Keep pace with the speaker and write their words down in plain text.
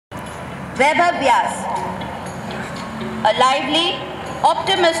Vaibhav Vyas, a lively,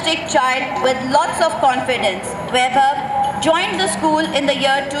 optimistic child with lots of confidence. Vaibhav joined the school in the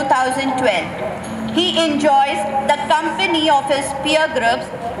year 2012. He enjoys the company of his peer groups.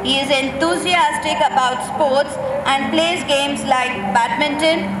 He is enthusiastic about sports and plays games like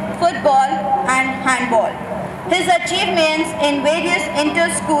badminton, football and handball. His achievements in various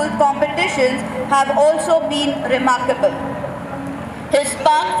inter-school competitions have also been remarkable. His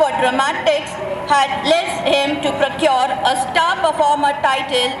spark for dramatics had led him to procure a star performer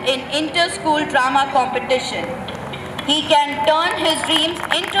title in inter-school drama competition. He can turn his dreams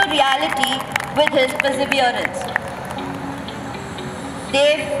into reality with his perseverance.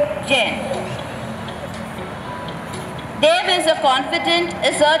 Dev Jain. Dev is a confident,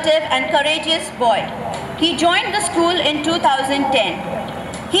 assertive and courageous boy. He joined the school in 2010.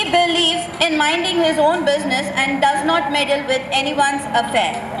 He believes in minding his own business and does not meddle with anyone's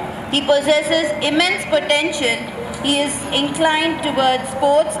affair. He possesses immense potential. He is inclined towards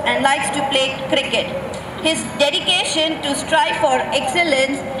sports and likes to play cricket. His dedication to strive for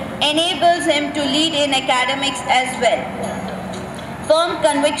excellence enables him to lead in academics as well. Firm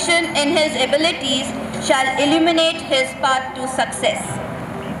conviction in his abilities shall illuminate his path to success.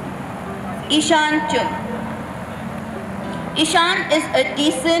 Ishan Chung. Ishan is a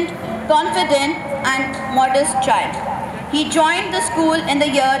decent, confident and modest child. He joined the school in the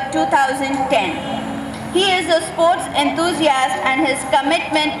year 2010. He is a sports enthusiast and his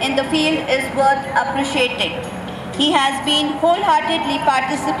commitment in the field is worth appreciating. He has been wholeheartedly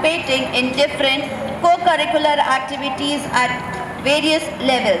participating in different co-curricular activities at various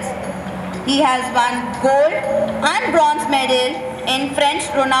levels. He has won gold and bronze medal in French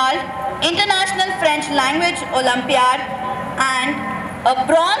Ronald, International French Language Olympiad and a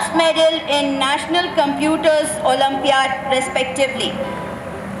bronze medal in National Computers Olympiad respectively.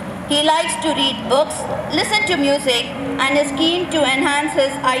 He likes to read books, listen to music and is keen to enhance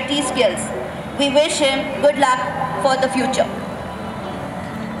his IT skills. We wish him good luck for the future.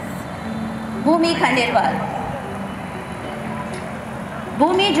 Bhumi Khandelwal.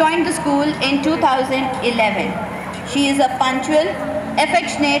 Bhumi joined the school in 2011. She is a punctual,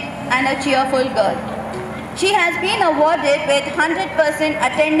 affectionate and a cheerful girl. She has been awarded with 100%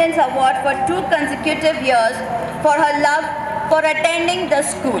 attendance award for 2 consecutive years for her love for attending the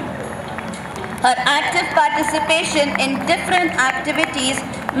school. Her active participation in different activities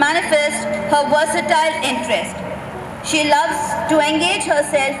manifests her versatile interest. She loves to engage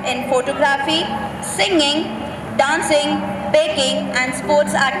herself in photography, singing, dancing, baking and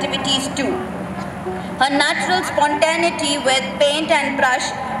sports activities too. Her natural spontaneity with paint and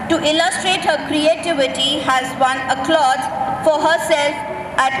brush to illustrate her creativity has won a cloth for herself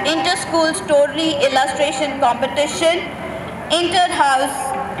at inter-school story illustration competition, inter-house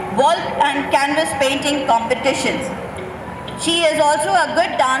wall and canvas painting competitions. She is also a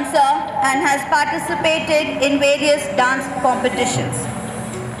good dancer and has participated in various dance competitions.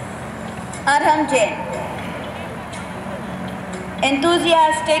 Arham Jain.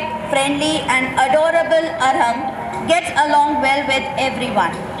 Enthusiastic, friendly and adorable Arham gets along well with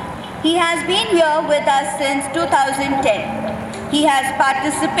everyone. He has been here with us since 2010. He has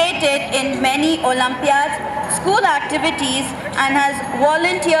participated in many Olympiads, school activities and has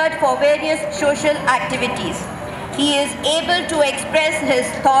volunteered for various social activities. He is able to express his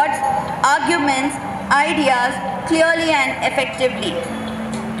thoughts, arguments, ideas clearly and effectively.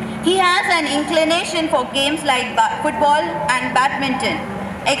 He has an inclination for games like football and badminton,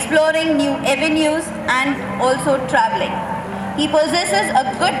 exploring new avenues and also traveling. He possesses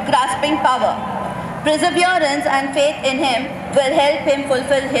a good grasping power. Perseverance and faith in him will help him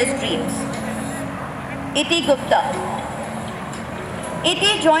fulfill his dreams. Iti Gupta.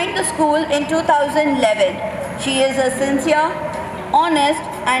 Iti joined the school in 2011. She is a sincere, honest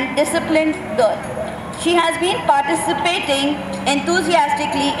and disciplined girl. She has been participating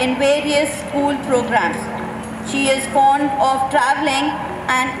enthusiastically in various school programs. She is fond of traveling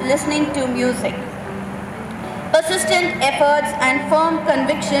and listening to music. Persistent efforts and firm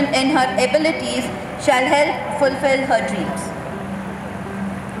conviction in her abilities shall help fulfill her dreams.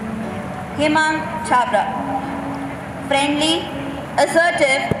 Hemang Chabra. Friendly,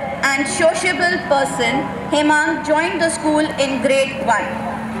 assertive and sociable person, Hemang joined the school in grade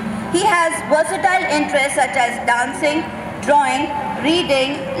 1. He has versatile interests such as dancing, drawing,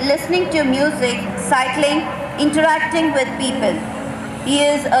 reading, listening to music, cycling, interacting with people. He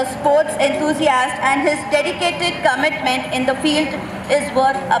is a sports enthusiast and his dedicated commitment in the field is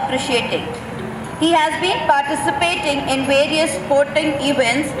worth appreciating. He has been participating in various sporting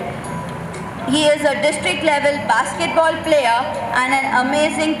events He is a district level basketball player and an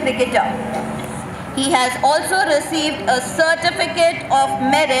amazing cricketer. He has also received a certificate of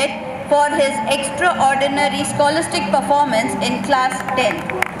merit for his extraordinary scholastic performance in class 10.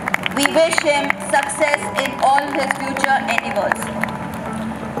 We wish him success in all his future endeavors.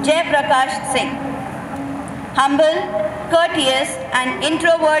 Jai Prakash Singh. Humble, courteous and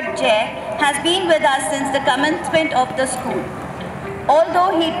introvert Jai has been with us since the commencement of the school.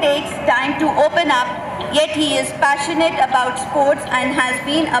 Although he takes time to open up, yet he is passionate about sports and has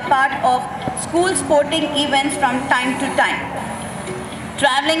been a part of school sporting events from time to time.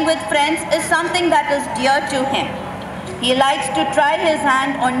 Traveling with friends is something that is dear to him. He likes to try his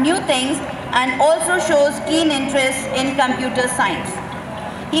hand on new things and also shows keen interest in computer science.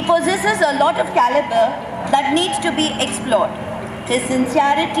 He possesses a lot of caliber that needs to be explored. His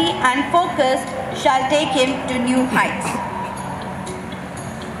sincerity and focus shall take him to new heights.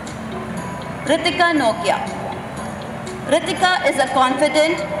 Ritika Nokia. Ritika is a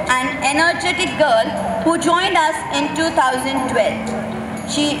confident and energetic girl who joined us in 2012.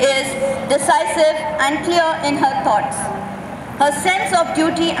 She is decisive and clear in her thoughts. Her sense of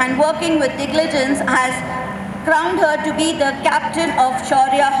duty and working with diligence has crowned her to be the captain of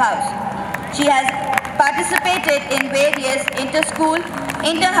Shaurya House. She has participated in various inter-school,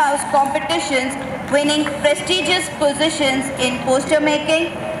 inter-house competitions, winning prestigious positions in poster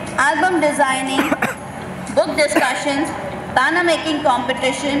making, album designing, book discussions, banner making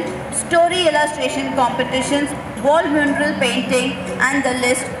competition, story illustration competitions, wall mural painting, and the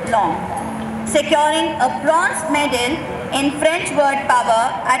list long. Securing a bronze medal in French word power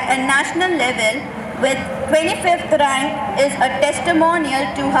at a national level with 25th rank is a testimonial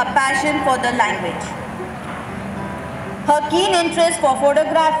to her passion for the language. Her keen interest for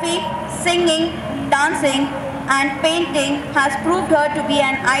photography, singing, dancing, and painting has proved her to be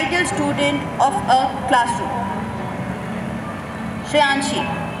an ideal student of a classroom. Shreyanshi.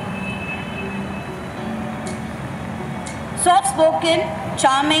 Soft-spoken,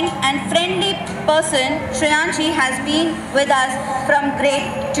 charming and friendly person, Shreyanshi has been with us from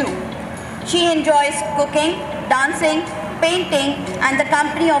grade 2. She enjoys cooking, dancing, painting and the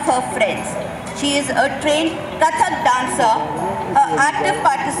company of her friends. She is a trained Kathak dancer. Her active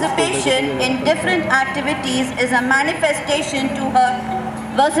participation in different activities is a manifestation to her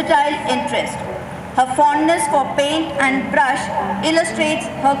versatile interest. Her fondness for paint and brush illustrates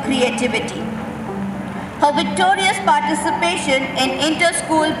her creativity. Her victorious participation in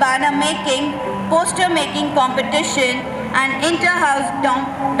inter-school banner making, poster making competition and inter-house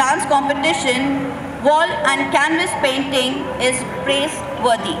dance competition, wall and canvas painting is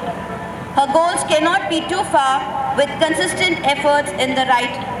praiseworthy. Her goals cannot be too far with consistent efforts in the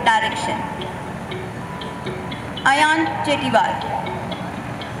right direction. Ayan Chetiwal.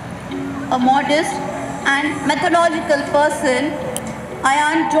 A modest and methodological person,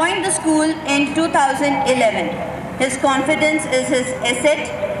 Ayan joined the school in 2011. His confidence is his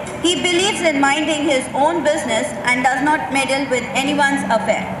asset. He believes in minding his own business and does not meddle with anyone's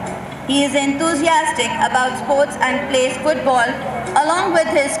affair. He is enthusiastic about sports and plays football along with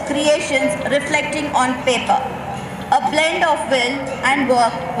his creations reflecting on paper. A blend of will and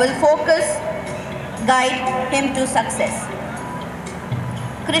work will guide him to success.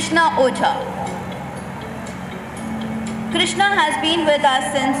 Krishna Oja. Krishna has been with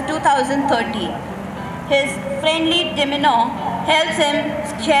us since 2013. His friendly demeanor helps him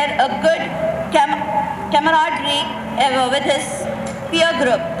share a good camaraderie with his peer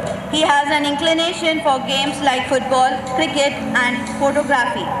group. He has an inclination for games like football, cricket and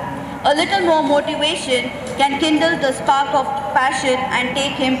photography. A little more motivation can kindle the spark of passion and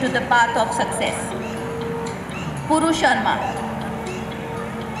take him to the path of success. Puru Sharma.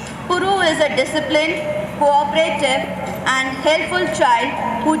 Puru is a disciplined, cooperative and helpful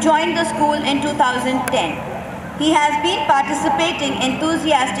child who joined the school in 2010. He has been participating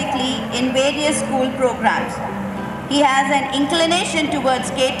enthusiastically in various school programs. He has an inclination towards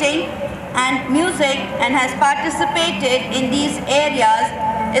skating and music and has participated in these areas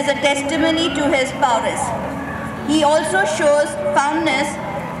is a testimony to his prowess. He also shows fondness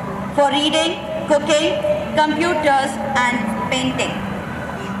for reading, cooking, computers and painting.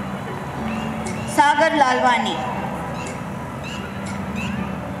 Sagar Lalwani.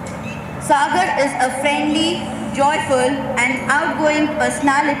 Sagar is a friendly, joyful and outgoing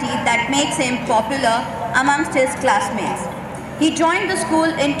personality that makes him popular amongst his classmates. He joined the school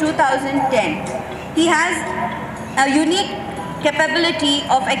in 2010. He has a unique capability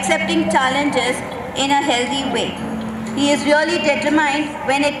of accepting challenges in a healthy way. He is really determined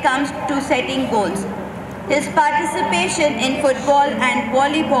when it comes to setting goals. His participation in football and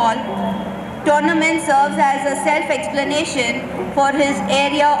volleyball Tournament serves as a self-explanation for his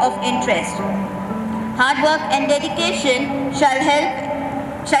area of interest. Hard work and dedication shall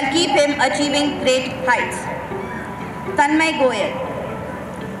keep him achieving great heights. Tanmay Goyal.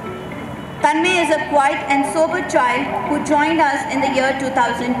 Tanmay is a quiet and sober child who joined us in the year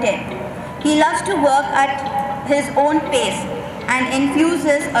 2010. He loves to work at his own pace and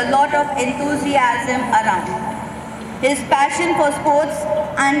infuses a lot of enthusiasm around. His passion for sports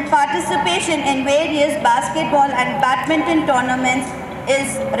and participation in various basketball and badminton tournaments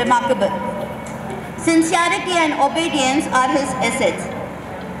is remarkable. Sincerity and obedience are his assets.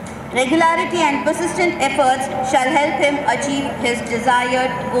 Regularity and persistent efforts shall help him achieve his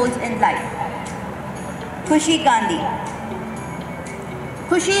desired goals in life. Khushi Gandhi.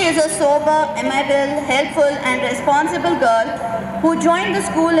 Khushi is a sober, amiable, helpful and responsible girl who joined the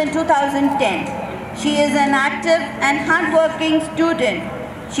school in 2010. She is an active and hard-working student.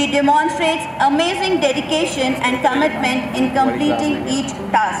 She demonstrates amazing dedication and commitment in completing each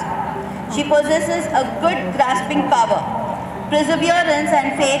task. She possesses a good grasping power. Perseverance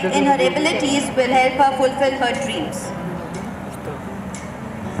and faith in her abilities will help her fulfill her dreams.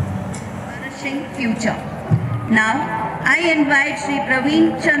 Flourishing future. Now, I invite Sri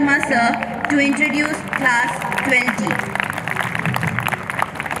Praveen Sharma sir to introduce class 12D.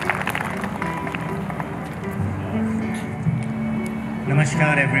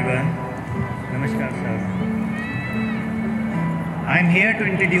 Namaskar everyone. Namaskar sir. I am here to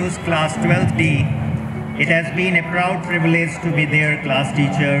introduce class 12D. It has been a proud privilege to be their class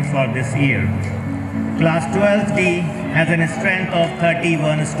teacher for this year. Class 12D has a strength of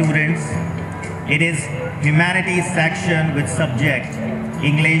 31 students. It is humanities section with subject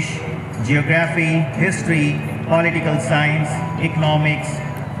English, Geography, History, Political Science, Economics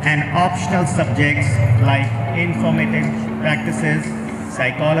and optional subjects like informative practices,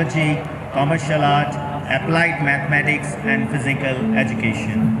 psychology, commercial art, applied mathematics and physical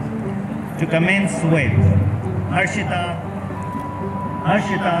education. To commence with, Harshita,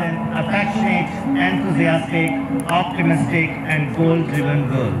 an affectionate, enthusiastic, optimistic and goal-driven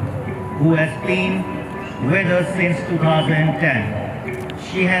girl who has been with us since 2010.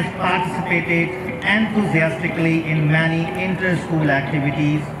 She has participated enthusiastically in many inter-school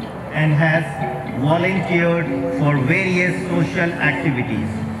activities and has volunteered for various social activities.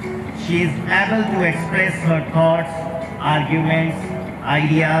 She is able to express her thoughts, arguments,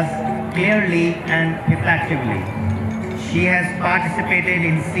 ideas clearly and effectively. She has participated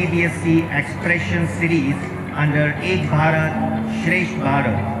in CBSE Expression Series under Ek Bharat, Shresth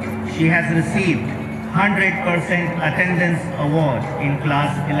Bharat. She has received 100% attendance award in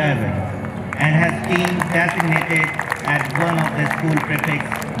class 11 and has been designated as one of the school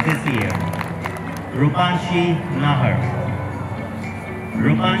prefects this year. Rupanshi Nahar.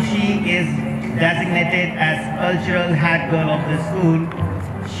 Rupanshi is designated as cultural head girl of the school.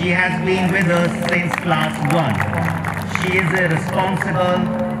 She has been with us since class 1. She is a responsible,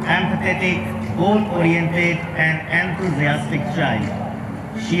 empathetic, goal-oriented and enthusiastic child.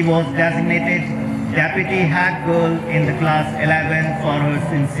 She was designated Deputy Head Girl in the class 11 for her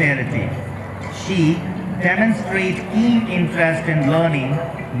sincerity. She demonstrates keen interest in learning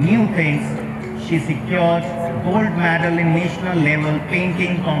new things. She secured gold medal in national level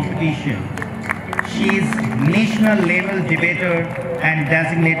painting competition. She is national level debater and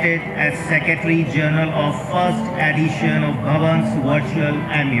designated as Secretary General of first edition of Bhavan's virtual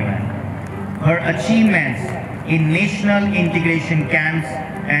MUN. Her achievements in national integration camps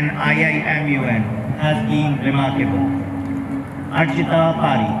and IIMUN has been remarkable. Archita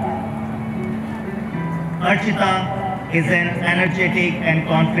Pari. Archita is an energetic and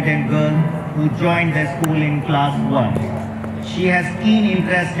confident girl who joined the school in class 1. She has keen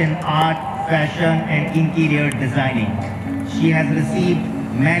interest in art, fashion and interior designing. She has received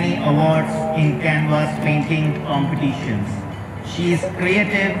many awards in canvas painting competitions. She is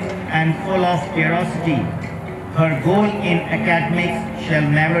creative and full of curiosity. Her goal in academics shall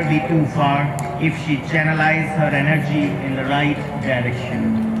never be too far if she channelizes her energy in the right direction.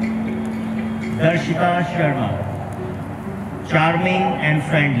 Darshika Sharma. Charming and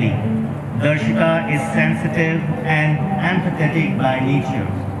friendly. Darshika is sensitive and empathetic by nature.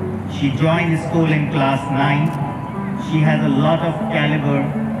 She joined the school in class 9. She has a lot of caliber.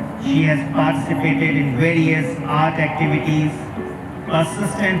 She has participated in various art activities.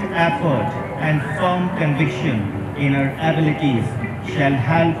 Persistent effort and firm conviction in her abilities shall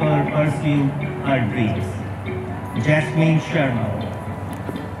help her pursue her dreams. Jasmine Sharma.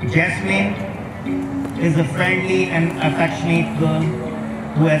 Jasmine is a friendly and affectionate girl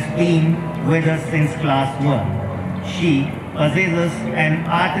who has been with us since class 1. She possesses an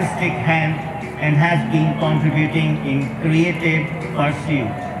artistic hand and has been contributing in creative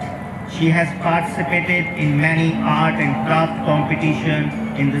pursuits. She has participated in many art and craft competitions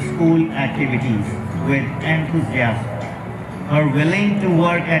in the school activities with enthusiasm. Her willing to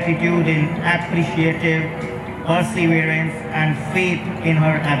work attitude in appreciative perseverance and faith in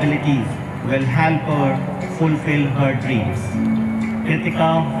her abilities will help her fulfill her dreams.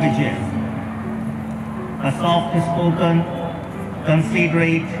 Kritika Vijay, a soft-spoken,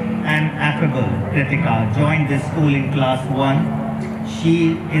 considerate and affable Kritika joined this school in class 1.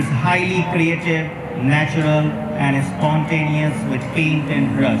 She is highly creative, natural and spontaneous with paint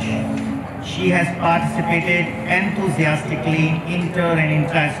and brush. She has participated enthusiastically in inter and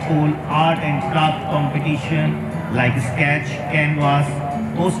intra-school art and craft competition like sketch, canvas,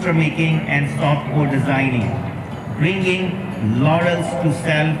 poster making and softcore designing, bringing laurels to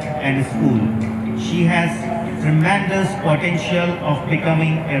self and school. She has tremendous potential of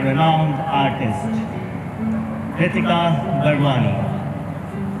becoming a renowned artist. Kritika Garwani.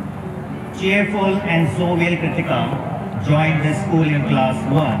 Cheerful and jovial Kritika joined this school in class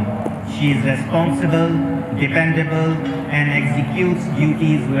 1. She is responsible, dependable and executes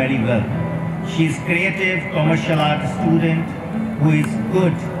duties very well. She is creative commercial art student who is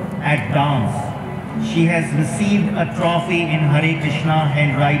good at dance. She has received a trophy in Hare Krishna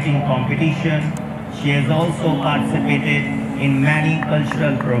handwriting competition. She has also participated in many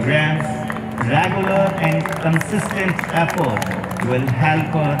cultural programs. Regular and consistent effort will help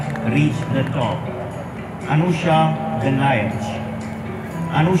her reach the top. Anusha Vinayach.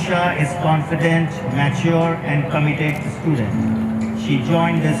 Anusha is confident, mature and committed student. She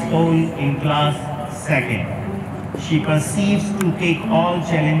joined the school in class 2nd. She perceives to take all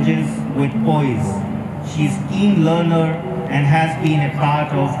challenges with poise. She is a keen learner and has been a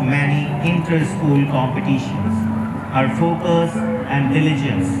part of many inter-school competitions. Her focus and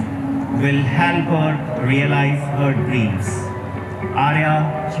diligence will help her realize her dreams.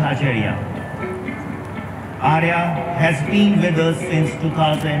 Arya Chacharia. Arya has been with us since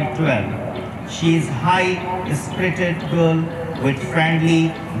 2012. She is a high-spirited girl with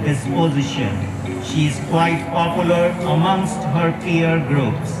friendly disposition. She is quite popular amongst her peer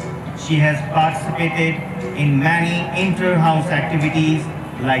groups. She has participated in many inter-house activities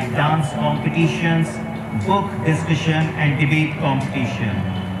like dance competitions, book discussion and debate competition.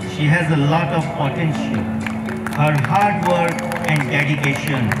 She has a lot of potential. Her hard work and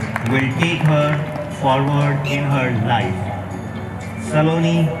dedication will take her forward in her life.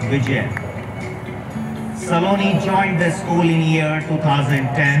 Saloni Vijay. Saloni joined the school in year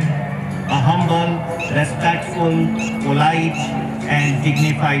 2010, a humble, respectful, polite and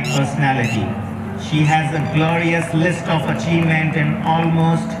dignified personality. She has a glorious list of achievement in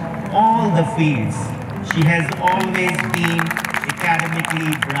almost all the fields. She has always been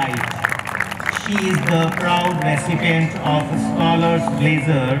academically bright. She is the proud recipient of Scholar's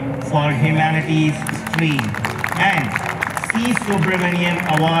Blazer for Humanities stream and C. Subramaniam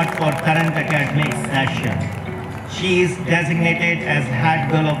Award for current academic session. She is designated as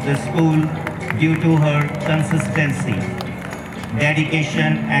head girl of the school due to her consistency,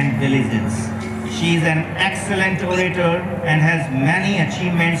 dedication and diligence. She is an excellent orator and has many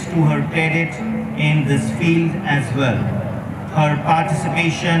achievements to her credit in this field as well. Her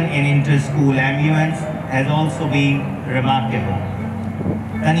participation in inter-school MUNs has also been remarkable.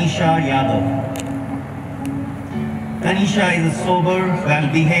 Tanisha Yadav. Tanisha is a sober,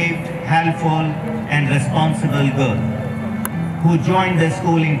 well-behaved, helpful and responsible girl who joined the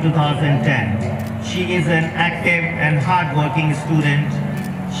school in 2010. She is an active and hard-working student.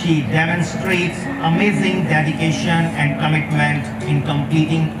 She demonstrates amazing dedication and commitment in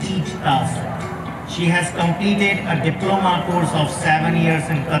completing each task. She has completed a diploma course of 7 years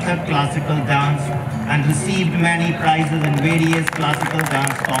in Kathak classical dance and received many prizes in various classical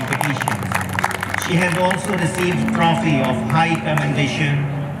dance competitions. She has also received trophy of high commendation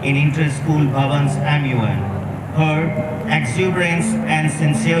in inter-school Bhavan's MUN. Her exuberance and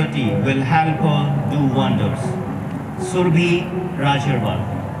sincerity will help her do wonders. Surbhi Rajarwal.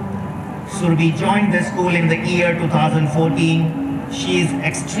 Surbhi joined the school in the year 2014. She is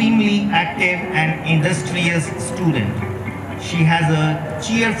extremely active and industrious student. She has a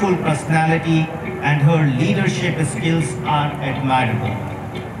cheerful personality and her leadership skills are admirable.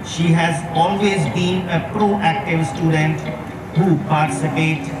 She has always been a proactive student who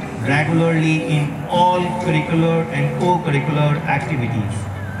participates regularly in all curricular and co-curricular activities.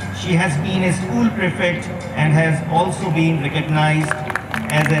 She has been a school prefect and has also been recognized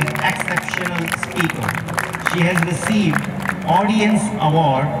as an exceptional speaker. She has received Audience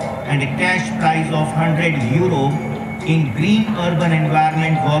Award and a cash prize of €100 in Green Urban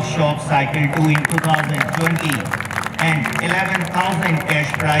Environment Workshop Cycle 2 in 2020 and 11,000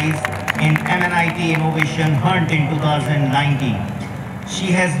 cash prize in MNIT Innovation Hunt in 2019.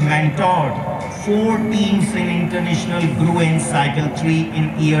 She has mentored 4 teams in International Gruen Cycle 3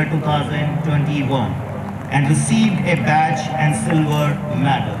 in year 2021 and received a badge and silver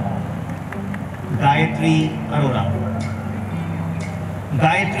medal. Gayatri Arora.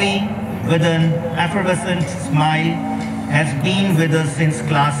 Gayatri, with an effervescent smile, has been with us since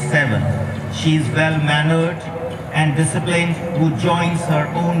class 7. She is well-mannered and disciplined who joins her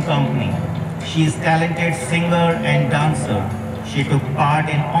own company. She is a talented singer and dancer. She took part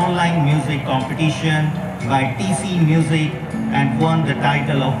in online music competition by TC Music and won the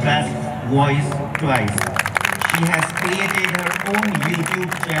title of Best Voice twice. She has created her own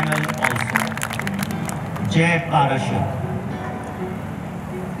YouTube channel also. Jay Parashar.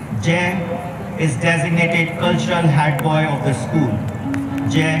 Jay is designated cultural head boy of the school.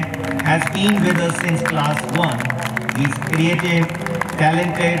 Jay has been with us since class 1. He is creative,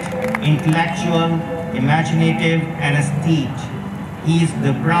 talented, intellectual, imaginative, and astute. He is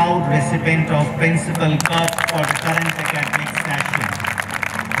the proud recipient of Principal Cup for the current academic session.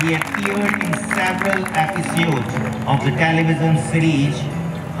 He appeared in several episodes of the television series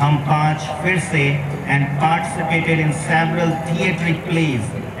Hum Paanch Fir Se and participated in several theatric plays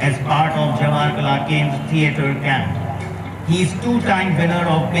as part of Jawahar Kala Kendra Theatre Camp. He is 2-time winner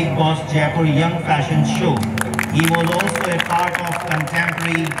of Big Boss Jaipur Young Fashion Show. He was also a part of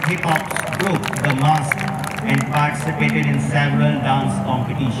contemporary hip-hop group The Mask and participated in several dance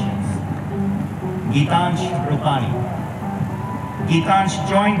competitions. Geetansh Rupani. Geetansh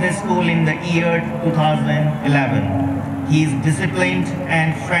joined the school in the year 2011. He is disciplined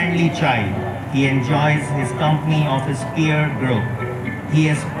and friendly child. He enjoys his company of his peer group. He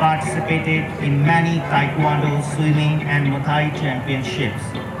has participated in many taekwondo, swimming and Muay Thai championships.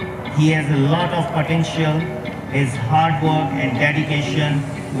 He has a lot of potential. His hard work and dedication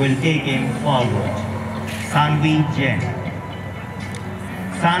will take him forward. Sanvi Jain.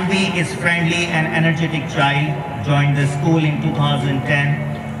 Sanvi is friendly and energetic child, joined the school in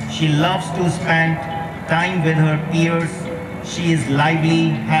 2010. She loves to spend time with her peers. She is lively,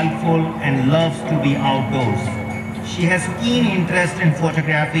 helpful and loves to be outdoors. She has keen interest in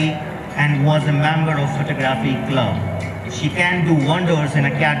photography and was a member of photography club. She can do wonders in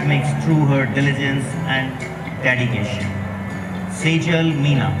academics through her diligence and dedication. Sejal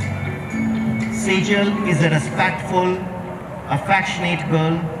Meena. Sejal is a respectful, affectionate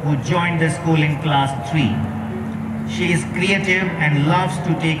girl who joined the school in class 3. She is creative and loves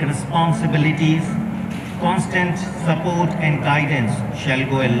to take responsibilities. Constant support and guidance shall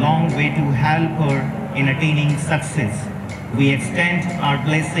go a long way to help her in attaining success. We extend our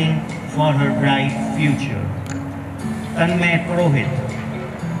blessing for her bright future. Tanmay Purohit.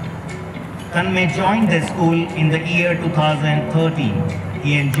 Tanmay joined the school in the year 2013.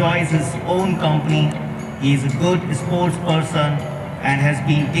 He enjoys his own company. He is a good sports person and has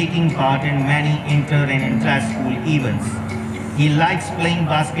been taking part in many inter and intra-school events. He likes playing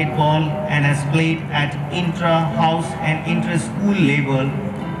basketball and has played at intra-house and inter-school level.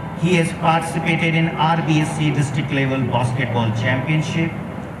 He has participated in RBSC district level basketball championship.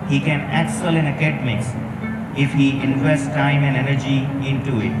 He can excel in academics if he invests time and energy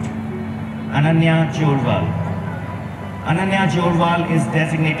into it. Ananya Jorwal. Ananya Jorwal is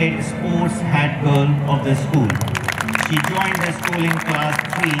designated sports head girl of the school. She joined the school in class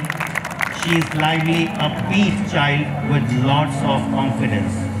 3. She is lively, upbeat child with lots of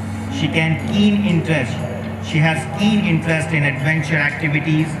confidence. She has keen interest in adventure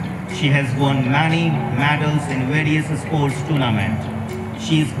activities. She has won many medals in various sports tournaments.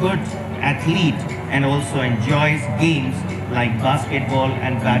 She is good athlete and also enjoys games like basketball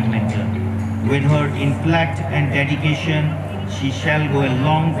and badminton. With her intellect and dedication, she shall go a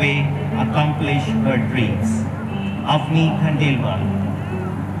long way, accomplish her dreams. Avni Khandelwal.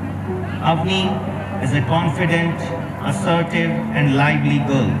 Avni is a confident, assertive and lively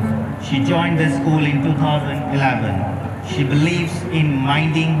girl. She joined the school in 2011. She believes in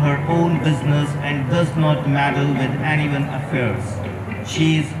minding her own business and does not meddle with anyone's affairs.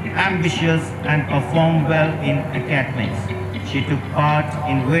 She is ambitious and performed well in academics. She took part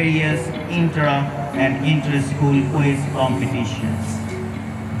in various intra and inter-school quiz competitions.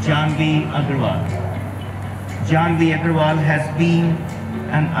 Janvi Agarwal. Janvi Agarwal has been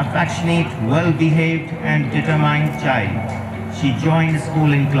an affectionate, well-behaved and determined child. She joined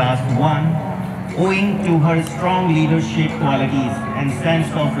school in class 1. Owing to her strong leadership qualities and sense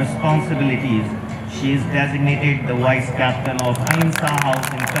of responsibilities, she is designated the vice captain of Ahimsa House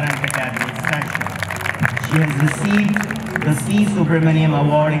in current academic session. She has received the C. Subramaniam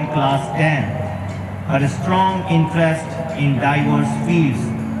Award in Class 10. Her strong interest in diverse fields,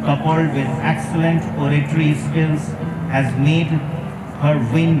 coupled with excellent oratory skills, has made her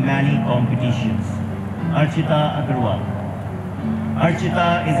win many competitions. Archita Agarwal.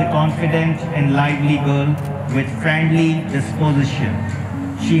 Archita is a confident and lively girl with friendly disposition.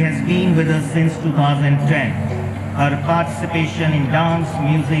 She has been with us since 2010. Her participation in dance,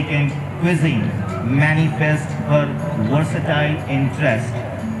 music and quizzing manifests her versatile interest.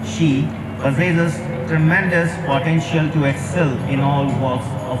 She possesses tremendous potential to excel in all walks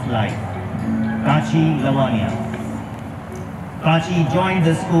of life. Kachi Lavanya. Kachi joined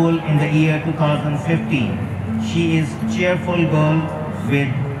the school in the year 2015. She is a cheerful girl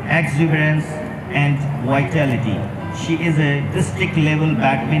with exuberance and vitality. She is a district level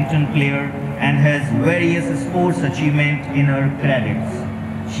badminton player and has various sports achievements in her credits.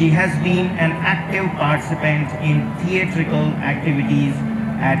 She has been an active participant in theatrical activities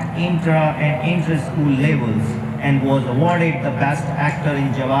at intra and inter-school levels and was awarded the Best Actor in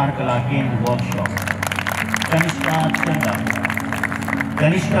Jawahar Kala Kendra workshop. Kanishka Chanda.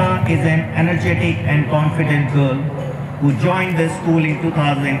 Kanishka is an energetic and confident girl who joined the school in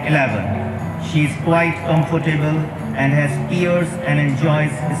 2011. She is quite comfortable and has peers and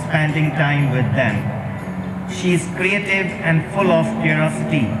enjoys spending time with them. She is creative and full of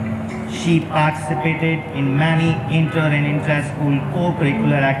curiosity. She participated in many inter and intra-school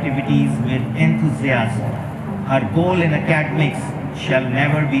co-curricular activities with enthusiasm. Her goal in academics shall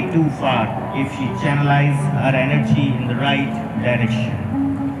never be too far if she channelizes her energy in the right direction.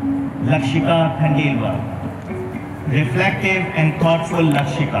 Lakshika Khandelwal. Reflective and thoughtful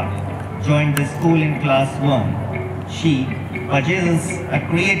Lakshika joined the school in class 1. She possesses a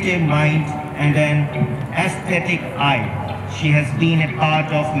creative mind and an aesthetic eye. She has been a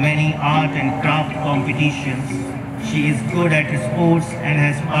part of many art and craft competitions. She is good at sports and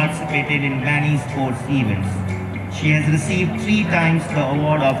has participated in many sports events. She has received 3 times the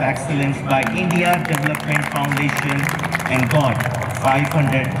Award of Excellence by India Development Foundation and got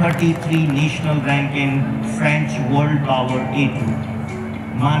 533 national rank in French World Power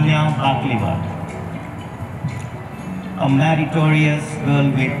A2. Manya Bakliwal. A meritorious girl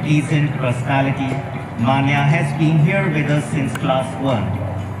with decent personality, Manya has been here with us since class 1.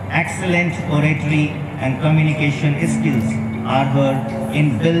 Excellent oratory and communication skills are her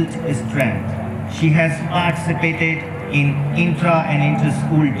inbuilt strength. She has participated in intra and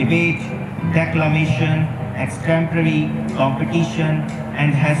inter-school debate, declamation, extemporary competition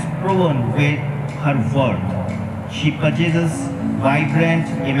and has proven with her work. She possesses vibrant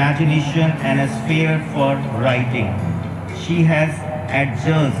imagination and a flair for writing. She has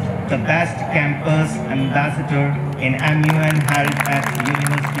adjudged the Best Campus Ambassador in MUN held at the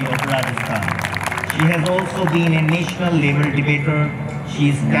University of Rajasthan. She has also been a national level debater. She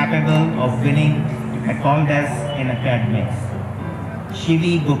is capable of winning a contest in academics.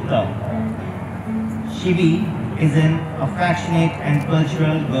 Shivi Gupta. Shivi is an affectionate and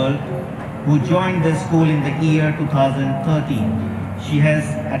cultural girl who joined the school in the year 2013. She has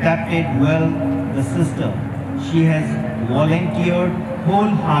adapted well the system. She has volunteered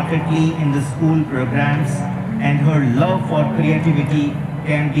wholeheartedly in the school programs and her love for creativity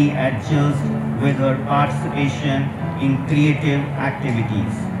can be adjusted with her participation in creative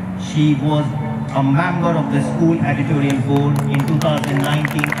activities. She was a member of the school editorial board in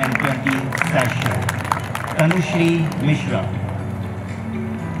 2019 and 20 session. Tanushri Mishra.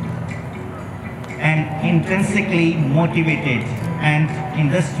 An intrinsically motivated and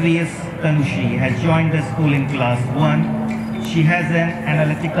industrious Tanushri has joined the school in class 1. She has an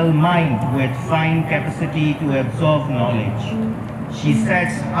analytical mind with fine capacity to absorb knowledge. She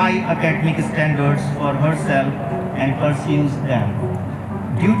sets high academic standards for herself and pursues them.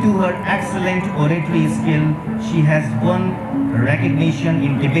 Due to her excellent oratory skill, she has won recognition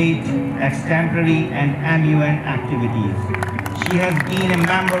in debate, extemporary and MUN activities. She has been a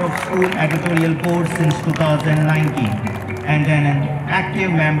member of school editorial board since 2019 and an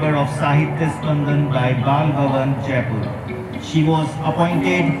active member of Sahitya Spandan by Bal Bhavan, Jaipur. She was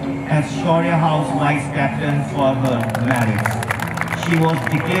appointed as Shaurya House Vice Captain for her merits. She was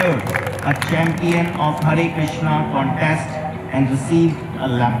declared a champion of Hare Krishna contest and received a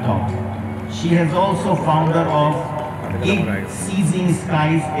laptop. She has also founder of Gig Seizing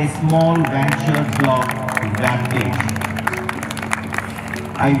Skies, a small venture blog webpage.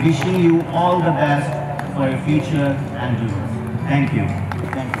 I wishing you all the best for your future endeavors. Thank you.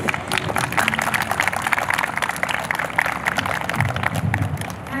 Thank you.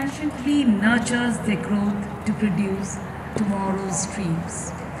 Passionately nurtures their growth to produce tomorrow's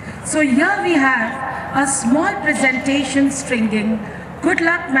dreams. So here we have a small presentation stringing good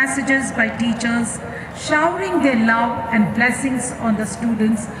luck messages by teachers, showering their love and blessings on the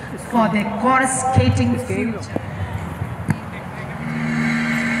students for their coruscating future.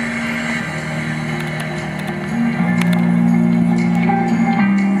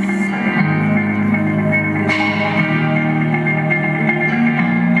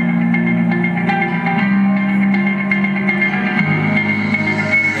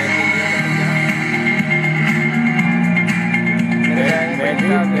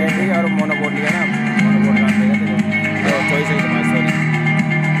 और monopod लिया ना, monopod डाल देगा तो choice है तुम्हारी sorry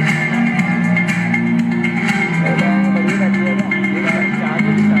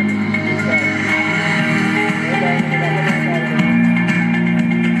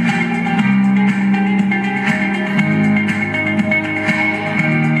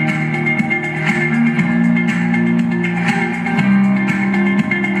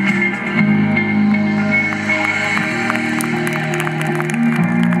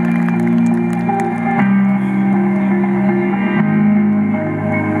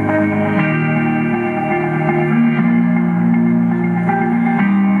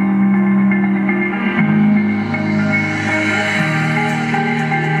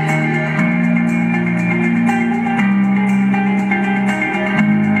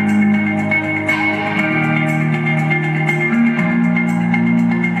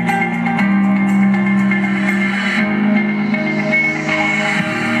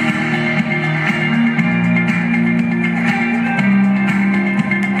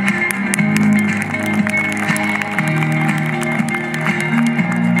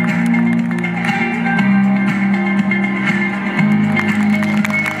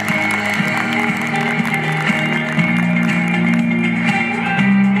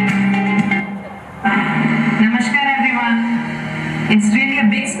It's really a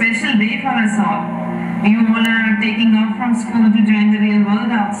big special day for us all. You all are taking off from school to join the real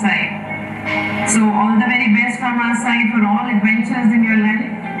world outside. So all the very best from our side for all adventures in your life.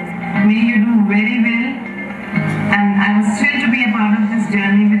 May you do very well. And I was thrilled to be a part of this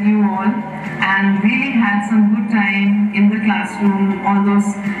journey with you all and really had some good time in the classroom, all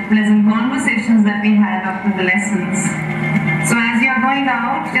those pleasant conversations that we had after the lessons. So as you are going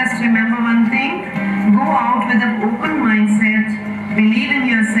out, just remember one thing. Go out with an open mindset, believe in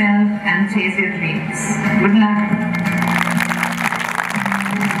yourself and chase your dreams. Good luck.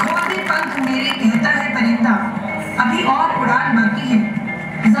 खोल दे पंख मेरे कहता है परिंदा, अभी और उड़ान बाकी है।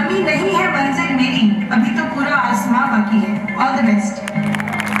 जमीन नहीं है मंजिल मेरी, अभी तो पूरा आसमां बाकी है। All the best.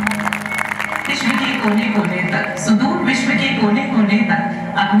 विश्व के कोने कोने तक, सुदूर विश्व के कोने कोने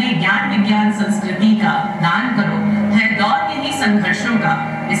तक अपने ज्ञान विज्ञान संस्कृति का दान करो। है दौर यही संघर्षों का,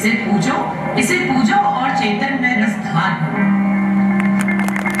 इसे पूजो और चेतन में रस धारण करो।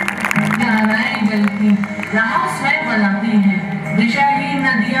 धाराएं जलती, राह स्वयं बनाती हैं, दिशाहीन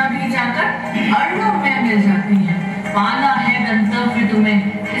नदियां भी जाकर अरण्यों में मिल जाती हैं। पाना है गंतव्य तुम्हें,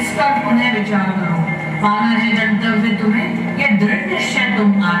 इस पर पुनः विचार करो। पाना है गंतव्य तुम्हें, ये दृढ़ निश्चय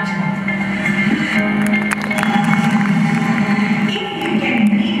तुम आज करो।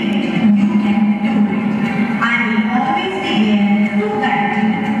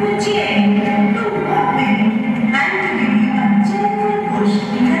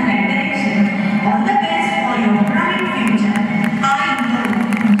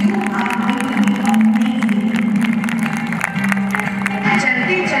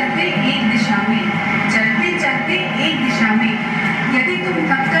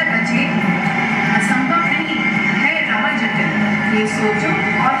 सोचो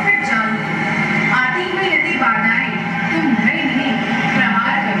और फिर जानो, आती में यदि बाधाएं तुम भय नहीं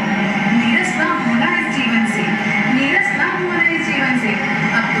प्रहार करो। नीरस ना होना इस जीवन से, नीरस ना होना इस जीवन से।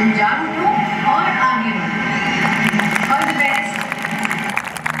 अब तुम जाग उठो और आगे बढ़ो। All the best.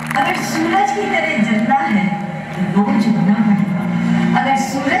 अगर सूरज की तरह जलना है तो रोज उगना पड़ेगा। अगर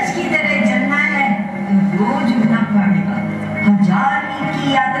सूरज की तरह जलना है तो रोज उगना पड़ेगा। 1000 मील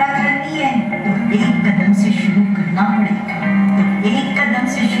की यात्रा करनी है तो एक कदम से शुरू करना पड़ेगा। एक कदम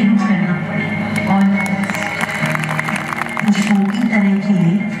से शुरू करना पड़ेगा। और पुष्पों की तरह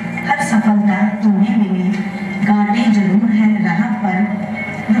खिले, हर सफलता तुम्हें मिले। कांटे जरूर है राह पर,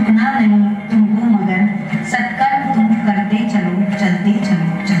 रुकना नहीं तुमको मगर सत्कर्म तुम करते चलो, चलते चलो,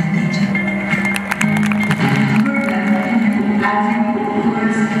 चलते चलो। As you move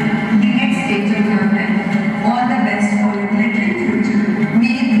towards the next stage of your life, all the best for your glittering future.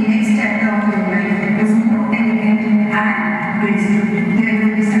 May the next chapter of your life is more elegant and graceful. There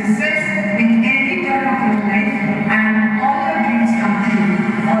will be success in every turn of your life and all your dreams come true.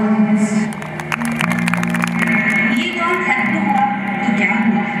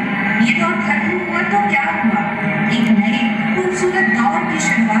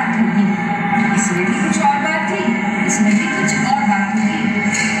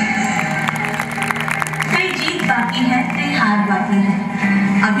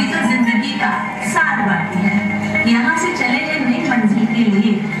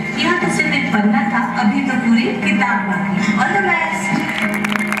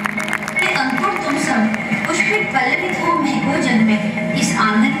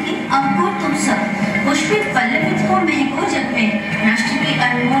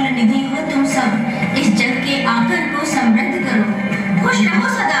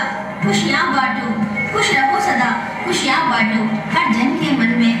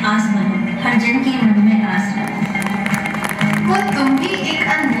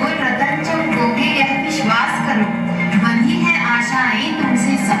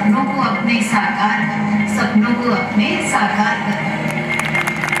 सपनों को अपने साकार कर।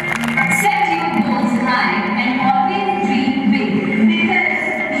 Set your goals high and always dream big,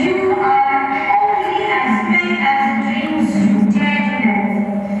 because you are only as big as the dreams you dare to live.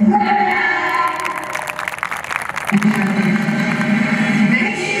 Good luck!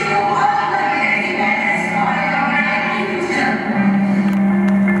 Wish you all the very best for your bright future.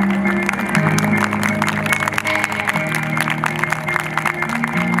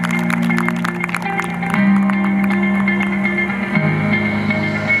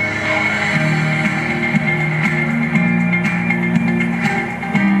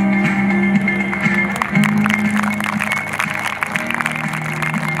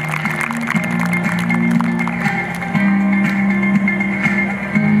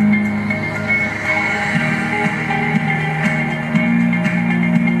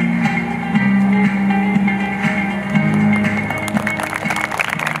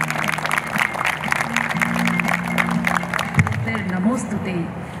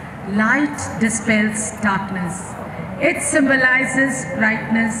 Light dispels darkness. It symbolizes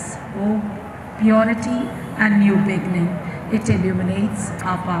brightness, hope, purity, and new beginning. It illuminates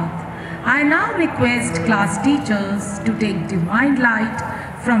our path. I now request class teachers to take divine light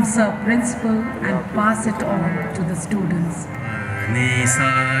from Sir Principal and pass it on to the students.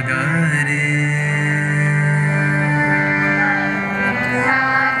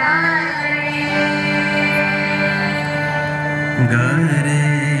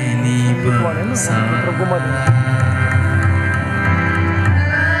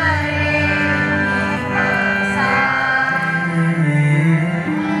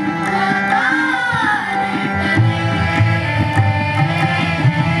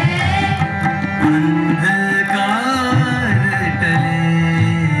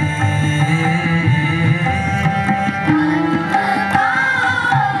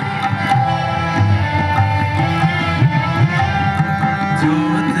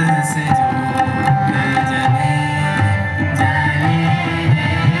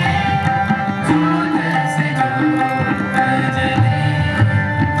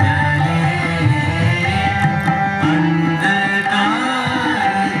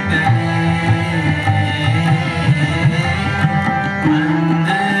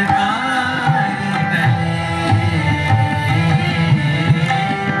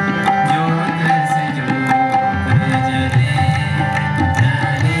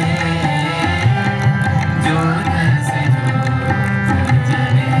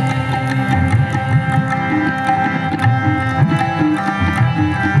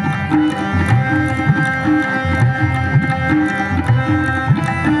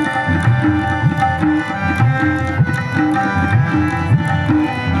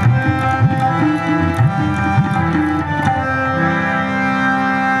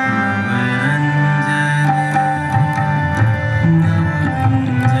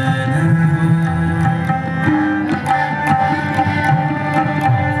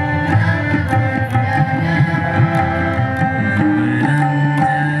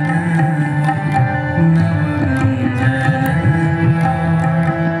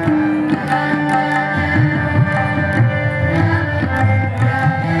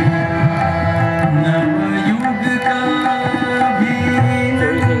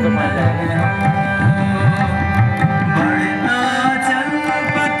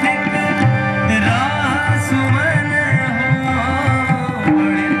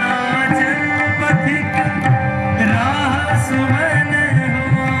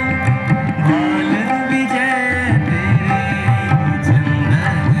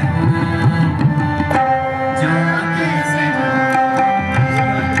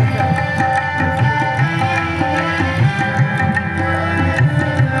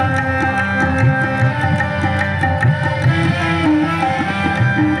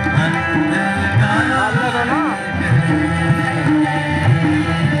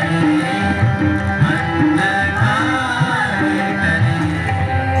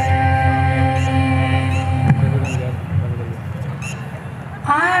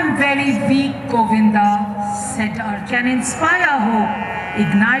 Can inspire hope,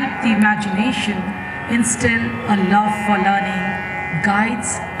 ignite the imagination, instill a love for learning,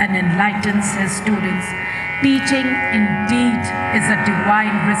 guides and enlightens his students. Teaching indeed is a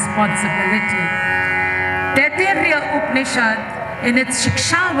divine responsibility. Taittiriya Upanishad, in its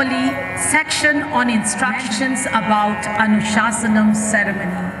Shikshavali section on instructions about Anushasana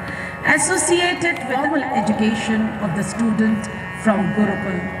ceremony, associated with formal education of the student from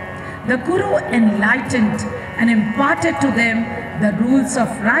Gurukul. The Guru enlightened and imparted to them the rules of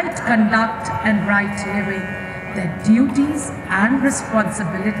right conduct and right living. their duties and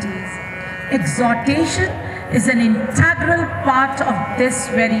responsibilities. Exhortation is an integral part of this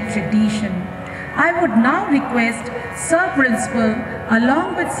very tradition. I would now request Sir Principal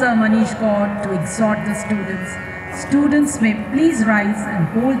along with Sir Manish Gaur to exhort the students. Students may please rise and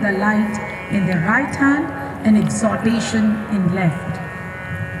hold the light in their right hand and exhortation in left.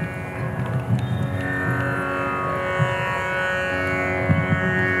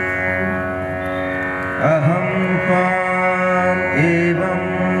 अहं त्वाम् एवं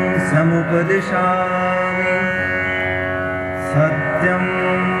समुपदिशामि सत्यं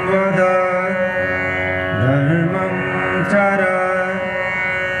वद धर्मं चर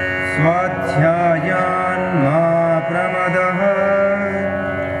स्वाध्यायान् मा प्रमदः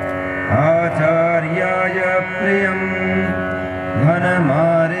आचार्याय प्रियं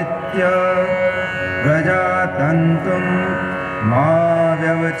धनमारित्य प्रजातन्तुं मा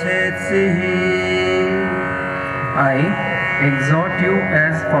व्यवच्छेत्सिः I exhort you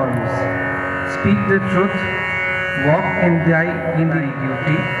as follows. Speak the truth, walk in thy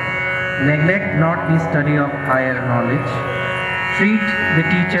duty, neglect not the study of higher knowledge, treat the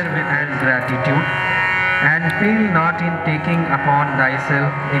teacher with gratitude, and fail not in taking upon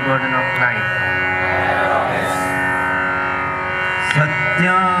thyself the burden of life.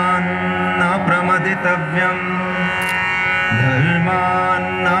 सत्यान्न प्रमदितव्यं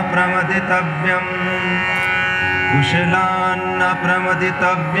धर्मान्न प्रमदितव्यं कुशलान्न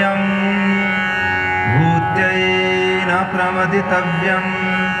प्रमदितव्यं भूत्यैन प्रमदितव्यं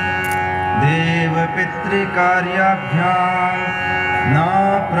देवपितृकार्याभ्यां न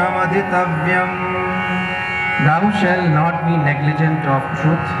प्रमदितव्यम्. Thou shalt not be negligent of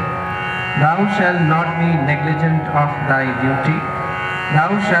truth. Thou shalt not be negligent of thy duty.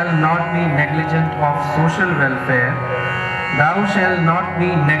 Thou shalt not be negligent of social welfare. Thou shalt not be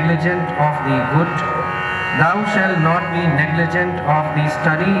negligent of the good. Thou shalt not be negligent of the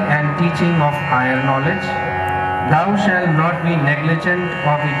study and teaching of higher knowledge. Thou shalt not be negligent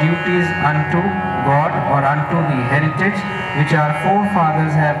of the duties unto God or unto the heritage which our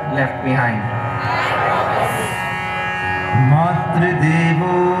forefathers have left behind.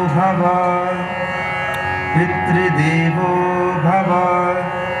 मातृदेवो भव पितृदेवो भव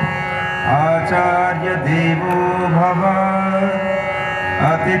आचार्यदेवो भव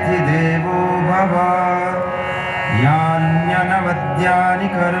अतिथिदेवो भव यान्यनवद्यानि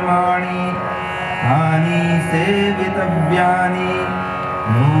कर्माणि तानि सेवितव्यानि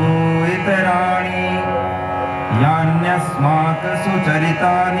no इतराणि यान्यस्मात्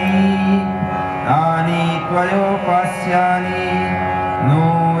सुचरितानि तानि त्वयोपास्यानि no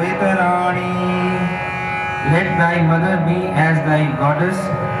इतराणि. Let thy mother be as thy goddess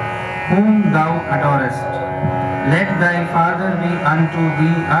whom thou adorest. Let thy father be unto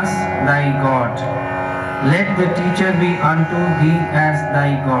thee as thy God. Let the teacher be unto thee as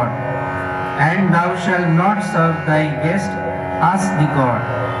thy God. And thou shalt not serve thy guest as the God.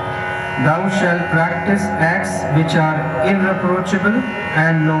 Thou shalt practice acts which are irreproachable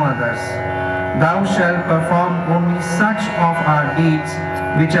and no others. Thou shalt perform only such of our deeds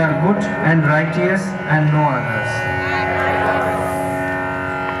which are good and righteous and no others.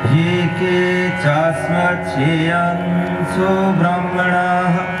 ये के चास्मच्छेयांसो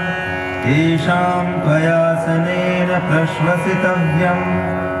ब्राह्मणाः तेषां त्वयासनेन प्रश्वसितव्यं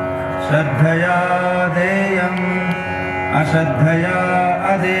श्रद्धया देयम् अश्रद्धया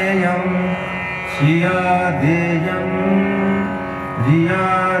अदेयं श्रिया देयम् धिया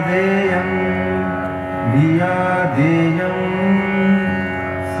देयम् धिया देयम्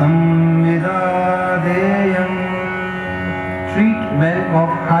संविदा देयम्. Treat men of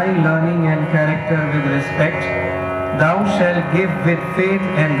high learning and character with respect. Thou shalt give with faith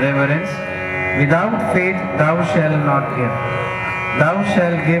and reverence. Without faith thou shalt not give. Thou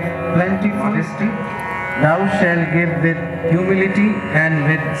shalt give plenty modesty. Thou shalt give with humility and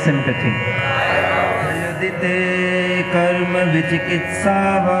with sympathy. यदिते कर्म विचिकित्सा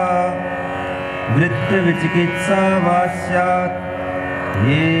वा वृत्त विचिकित्सा वा स्यात्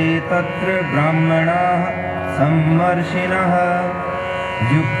ये तत्र ब्राह्मणाः सम्मर्षिणः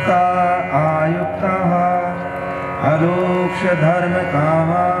युक्ता आयुक्ताः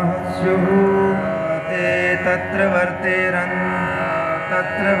अलोक्ष्यधर्मकामाः स्युः ते तत्र वर्तेरन्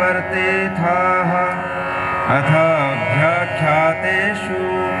तत्र वर्तेथाः अथाभ्याख्यातेषु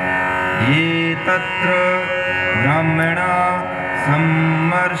ये तत्र ब्राह्मणा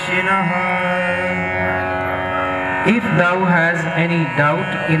सम्मर्षिणः. If thou hast any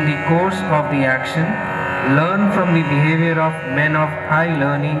doubt in the course of the action, learn from the behavior of men of high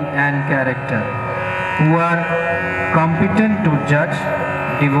learning and character, who are competent to judge,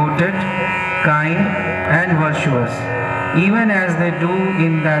 devoted, kind, and virtuous, even as they do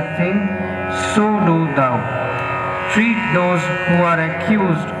in that thing, so do thou. Treat those who are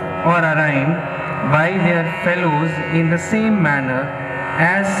accused or arraigned by their fellows in the same manner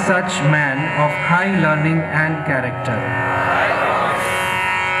as such men of high learning and character.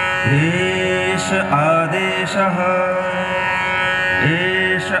 एष आदेशः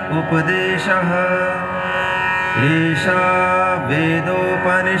एष उपदेशः एषा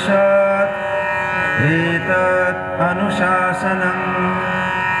वेदोपनिषत् एतत् अनुशासनम्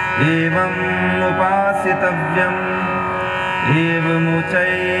एवम् उपासितव्यम्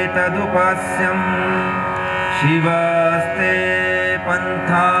एवमुचैतदुपास्यम् शिवास्ते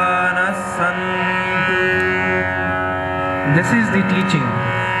पन्थानः सन्तु. This is the teaching.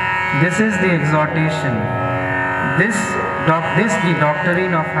 This is the exhortation. This the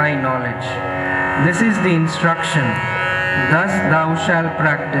doctrine of high knowledge. This is the instruction. Thus thou shalt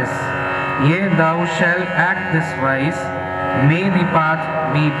practice. Yea, thou shalt act this wise. May the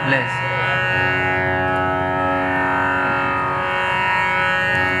path be blessed.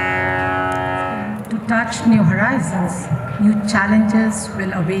 To touch new horizons, new challenges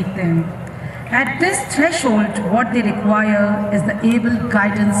will await them. At this threshold, what they require is the able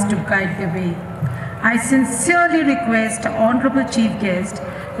guidance to guide their way. I sincerely request Honorable Chief Guest,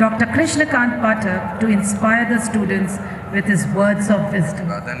 Dr. Krishnakant Pathak, to inspire the students with his words of wisdom.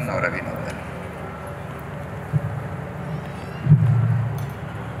 और अभिनंदन.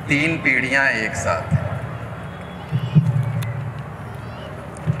 3 पीढ़ियां एक साथ हैं.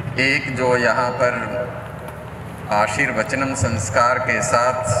 एक जो यहाँ पर आशीर्वचनम संस्कार के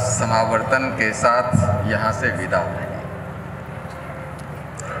साथ, समावर्तन के साथ यहाँ से विदा होंगे.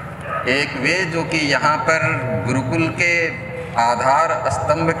 एक वे जो कि यहाँ पर गुरुकुल के आधार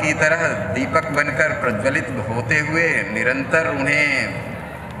स्तंभ की तरह दीपक बनकर प्रज्वलित होते हुए निरंतर उन्हें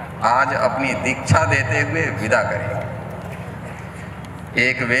आज अपनी दीक्षा देते हुए विदा करेंगे.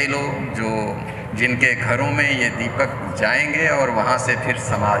 एक वे लोग जो जिनके घरों में ये दीपक जाएंगे और वहाँ से फिर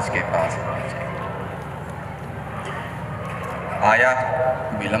समाज के पास पहुँचेंगे. आया,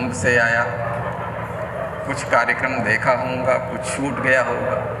 विलंब से आया, कुछ कार्यक्रम देखा होगा, कुछ छूट गया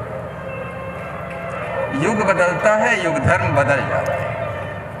होगा. युग बदलता है, युग धर्म बदल जाते हैं.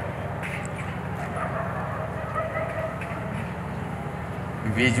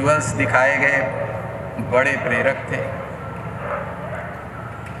 विजुअल्स दिखाए गए बड़े प्रेरक थे.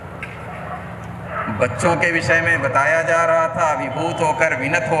 बच्चों के विषय में बताया जा रहा था, अभिभूत होकर,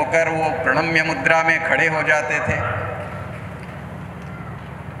 विनत होकर वो प्रणम्य मुद्रा में खड़े हो जाते थे.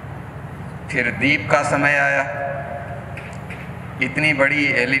 फिर दीप का समय आया. इतनी बड़ी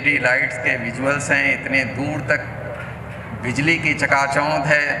एलईडी लाइट्स के विजुअल्स हैं, इतने दूर तक बिजली की चकाचौंध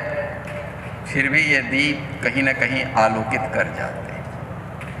है, फिर भी ये दीप कहीं न कहीं आलोकित कर जाते हैं.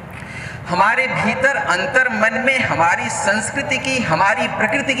 हमारे भीतर अंतर मन में हमारी संस्कृति की, हमारी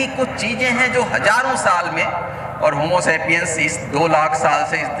प्रकृति की कुछ चीज़ें हैं जो हजारों साल में, और होमोसेपियंस इस 2 लाख साल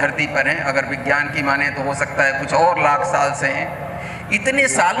से इस धरती पर हैं, अगर विज्ञान की माने तो हो सकता है कुछ और लाख साल से हैं. इतने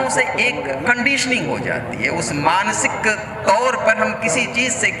सालों से एक कंडीशनिंग हो जाती है. उस मानसिक तौर पर हम किसी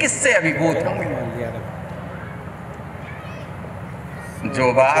चीज़ से किससे अभिभूत होंगे.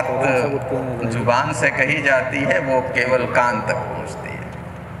 जो बात जुबान से कही जाती है वो केवल कान तक पहुंचती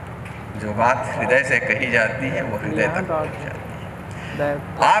है. जो बात हृदय से कही जाती है वो हृदय तक पहुंच जाती है.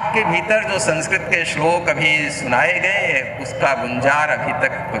 आपके भीतर जो संस्कृत के श्लोक अभी सुनाए गए, उसका गुंजार अभी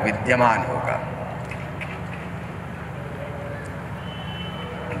तक विद्यमान होगा.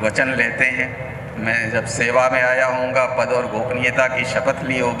 वचन लेते हैं. मैं जब सेवा में आया होऊंगा, पद और गोपनीयता की शपथ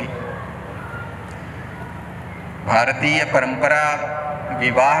ली होगी. भारतीय परंपरा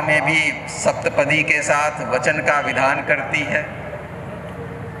विवाह में भी सप्तपदी के साथ वचन का विधान करती है.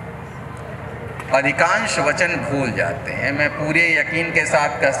 अधिकांश वचन भूल जाते हैं. मैं पूरे यकीन के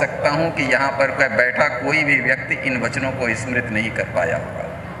साथ कह सकता हूं कि यहाँ पर बैठा कोई भी व्यक्ति इन वचनों को स्मृत नहीं कर पाया होगा.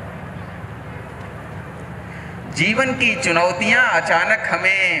 जीवन की चुनौतियां अचानक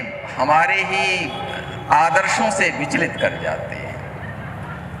हमें हमारे ही आदर्शों से विचलित कर जाते हैं.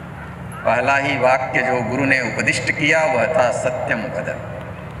 पहला ही वाक्य जो गुरु ने उपदिष्ट किया वह था सत्यम वद.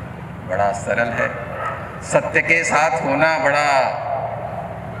 बड़ा सरल है. सत्य के साथ होना बड़ा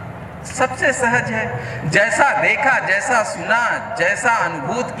सबसे सहज है. जैसा देखा, जैसा सुना, जैसा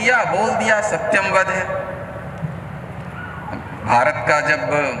अनुभूत किया, बोल दिया, सत्यम वद है. भारत का जब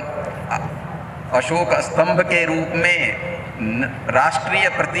अशोक स्तंभ के रूप में राष्ट्रीय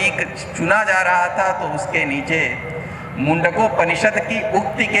प्रतीक चुना जा रहा था तो उसके नीचे मुंडकोपनिषद की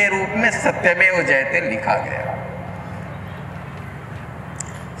उक्ति के रूप में सत्यमेव जयते लिखा गया.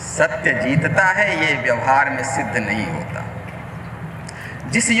 सत्य जीतता है, ये व्यवहार में सिद्ध नहीं होता.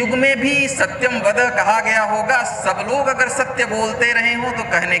 जिस युग में भी सत्यम वद कहा गया होगा, सब लोग अगर सत्य बोलते रहे हों तो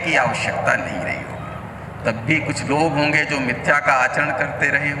कहने की आवश्यकता नहीं रही होगी। तब भी कुछ लोग होंगे जो मिथ्या का आचरण करते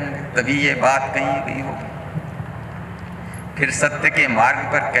रहे होंगे, तभी ये बात कही गई होगी। फिर सत्य के मार्ग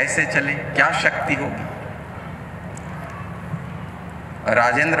पर कैसे चले, क्या शक्ति होगी?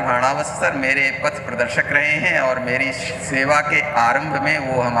 राजेंद्र भाणावत सर मेरे पथ प्रदर्शक रहे हैं और मेरी सेवा के आरंभ में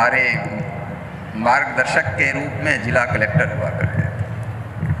वो हमारे मार्गदर्शक के रूप में जिला कलेक्टर हुआ करते थे।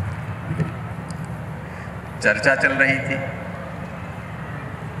 चर्चा चल रही थी,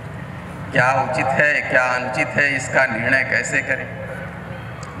 क्या उचित है क्या अनुचित है, इसका निर्णय कैसे करें।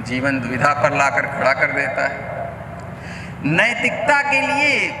 जीवन दुविधा पर लाकर खड़ा कर देता है। नैतिकता के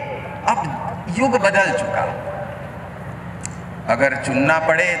लिए अब युग बदल चुका। अगर चुनना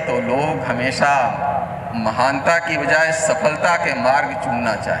पड़े तो लोग हमेशा महानता की बजाय सफलता के मार्ग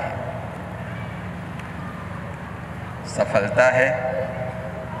चुनना चाहिए। सफलता है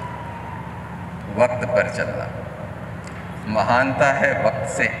वक्त पर चलना, महानता है वक्त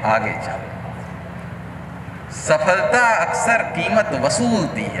से आगे चलना। सफलता अक्सर कीमत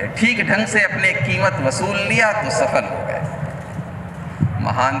वसूलती है, ठीक ढंग से अपने कीमत वसूल लिया तो सफल हो गए।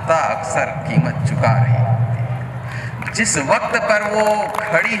 महानता अक्सर कीमत चुका रही होती है। जिस वक्त पर वो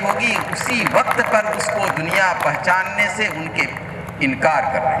खड़ी होगी उसी वक्त पर उसको दुनिया पहचानने से उनके इनकार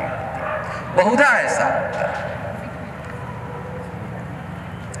कर रही होती है। बहुधा ऐसा होता है।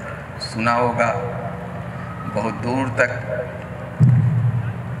 सुना होगा बहुत दूर तक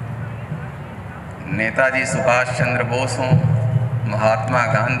नेताजी सुभाष चंद्र बोस हों, महात्मा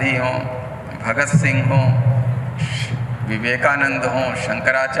गांधी हों, भगत सिंह हों, विवेकानंद हों,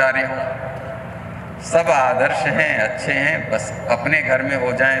 शंकराचार्य हों, सब आदर्श हैं, अच्छे हैं, बस अपने घर में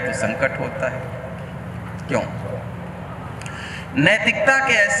हो जाएं तो संकट होता है। क्यों? नैतिकता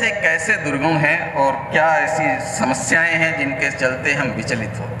के ऐसे कैसे दुर्गुण हैं और क्या ऐसी समस्याएं हैं जिनके चलते हम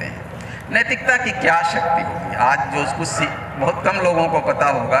विचलित होते हैं? नैतिकता की क्या शक्ति होगी? आज जो उसको बहुत कम लोगों को पता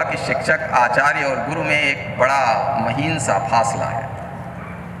होगा कि शिक्षक, आचार्य और गुरु में एक बड़ा महीन सा फासला है।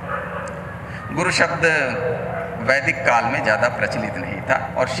 गुरु शब्द वैदिक काल में ज़्यादा प्रचलित नहीं था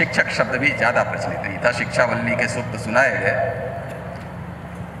और शिक्षक शब्द भी ज़्यादा प्रचलित नहीं था। शिक्षावल्ली के सूक्त सुनाए गए।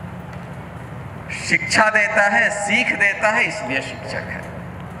 शिक्षा देता है, सीख देता है, इसलिए शिक्षक है।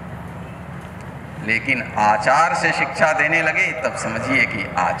 लेकिन आचार से शिक्षा देने लगे तब समझिए कि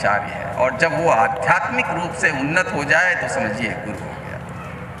आचार्य है, और जब वो आध्यात्मिक रूप से उन्नत हो जाए तो समझिए गुरु हो गया।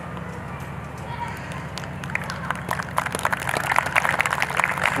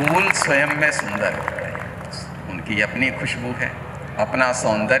 फूल स्वयं में सुंदर होते हैं, उनकी अपनी खुशबू है, अपना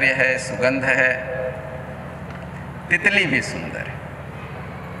सौंदर्य है, सुगंध है। तितली भी सुंदर है,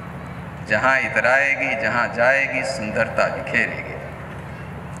 जहाँ इतराएगी, जहाँ जाएगी सुंदरता बिखेरेगी।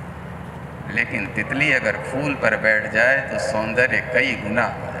 लेकिन तितली अगर फूल पर बैठ जाए तो सौंदर्य कई गुना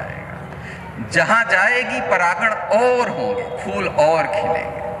हो जाएगा। जहाँ जाएगी परागण और होंगे, फूल और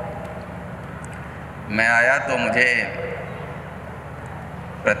खिलेंगे। मैं आया तो मुझे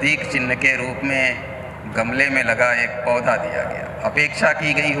प्रतीक चिन्ह के रूप में गमले में लगा एक पौधा दिया गया। अपेक्षा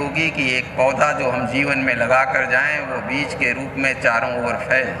की गई होगी कि एक पौधा जो हम जीवन में लगा कर जाएं वो बीज के रूप में चारों ओर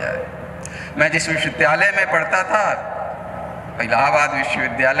फैल जाए। मैं जिस विश्वविद्यालय में पढ़ता था, इलाहाबाद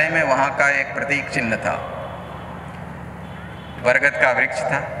विश्वविद्यालय में, वहाँ का एक प्रतीक चिन्ह था, बरगद का वृक्ष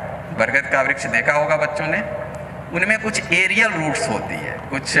था। बरगद का वृक्ष देखा होगा बच्चों ने, उनमें कुछ एरियल रूट्स होती है,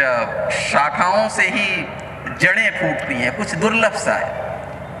 कुछ शाखाओं से ही जड़ें फूटती हैं, कुछ दुर्लभ सा है,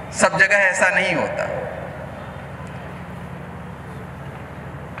 सब जगह ऐसा नहीं होता।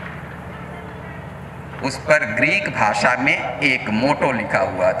 उस पर ग्रीक भाषा में एक मोटो लिखा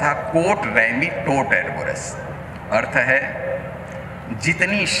हुआ था, कोट रैमी टोट एर्बोरस। अर्थ है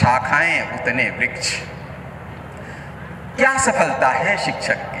जितनी शाखाएं उतने वृक्ष। क्या सफलता है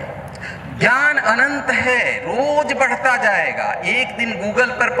शिक्षक की? ज्ञान अनंत है, रोज बढ़ता जाएगा। एक दिन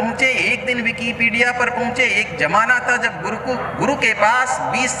गूगल पर पहुंचे, एक दिन विकिपीडिया पर पहुंचे। एक जमाना था जब गुरु के पास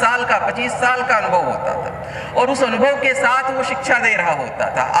 20 साल का, 25 साल का अनुभव होता था और उस अनुभव के साथ वो शिक्षा दे रहा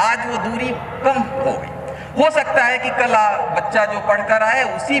होता था। आज वो दूरी कम हो गई। हो सकता है कि कल बच्चा जो पढ़कर आए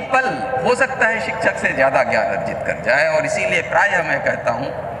उसी पल हो सकता है शिक्षक से ज्यादा ज्ञान अर्जित कर जाए। और इसीलिए प्रायः मैं कहता हूं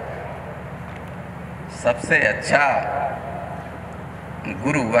सबसे अच्छा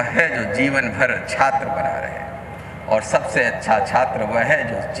गुरु वह है जो जीवन भर छात्र बना रहे, और सबसे अच्छा छात्र वह है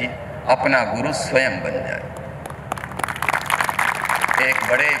जो अपना गुरु स्वयं बन जाए। एक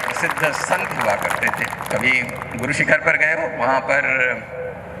बड़े प्रसिद्ध संत हुआ करते थे, कभी गुरु शिखर पर गए हो? वहाँ पर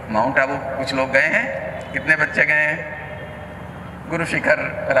माउंट आबू कुछ लोग गए हैं? कितने बच्चे गए हैं? गुरु शिखर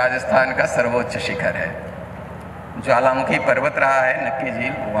राजस्थान का सर्वोच्च शिखर है। ज्वालामुखी पर्वत रहा है, नक्की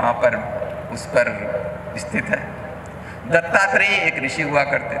झील, वहाँ पर उस पर स्थित है। दत्तात्रेय एक ऋषि हुआ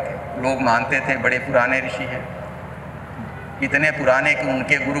करते थे, लोग मानते थे बड़े पुराने ऋषि हैं, इतने पुराने कि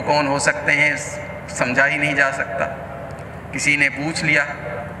उनके गुरु कौन हो सकते हैं समझा ही नहीं जा सकता। किसी ने पूछ लिया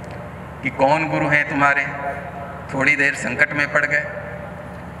कि कौन गुरु हैं तुम्हारे, थोड़ी देर संकट में पड़ गए,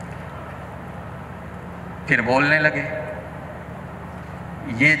 फिर बोलने लगे,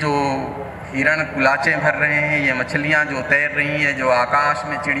 ये जो हिरण कुलाचे भर रहे हैं, ये मछलियाँ जो तैर रही हैं, जो आकाश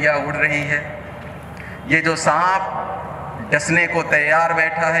में चिड़िया उड़ रही है, ये जो सांप डसने को तैयार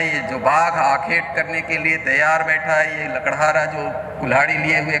बैठा है, ये जो बाघ आखेट करने के लिए तैयार बैठा है, ये लकड़हारा जो कुल्हाड़ी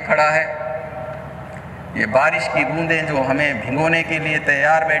लिए हुए खड़ा है, ये बारिश की बूंदें जो हमें भिगोने के लिए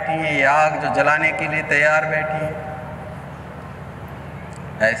तैयार बैठी हैं, ये आग जो जलाने के लिए तैयार बैठी है।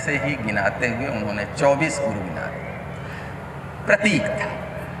 ऐसे ही गिनाते हुए उन्होंने 24 गुरु गिना दिए। प्रतीक था।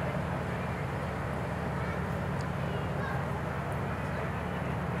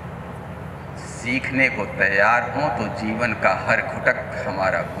 सीखने को तैयार हो तो जीवन का हर घटक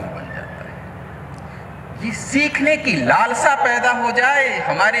हमारा गुरु बन जाता है। ये सीखने की लालसा पैदा हो जाए,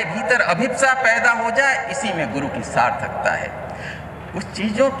 हमारे भीतर अभिप्सा पैदा हो जाए, इसी में गुरु की सार्थकता है। उस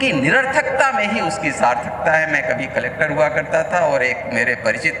चीज़ों की निरर्थकता में ही उसकी सार्थकता है। मैं कभी कलेक्टर हुआ करता था और एक मेरे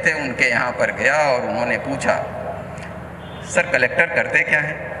परिचित थे, उनके यहाँ पर गया और उन्होंने पूछा, सर कलेक्टर करते क्या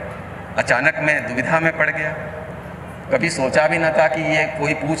हैं? अचानक मैं दुविधा में पड़ गया। कभी सोचा भी न था कि ये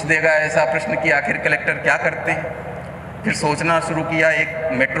कोई पूछ देगा ऐसा प्रश्न कि आखिर कलेक्टर क्या करते हैं। फिर सोचना शुरू किया,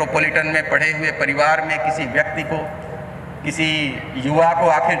 एक मेट्रोपॉलिटन में पढ़े हुए परिवार में किसी व्यक्ति को, किसी युवा को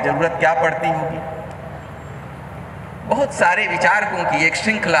आखिर ज़रूरत क्या पड़ती होगी। बहुत सारे विचारकों की एक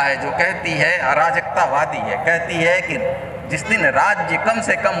श्रृंखला है जो कहती है, अराजकतावादी है, कहती है कि जिस दिन राज्य कम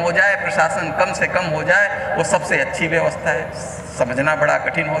से कम हो जाए, प्रशासन कम से कम हो जाए, वो सबसे अच्छी व्यवस्था है। समझना बड़ा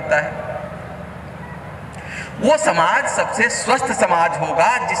कठिन होता है। वो समाज सबसे स्वस्थ समाज होगा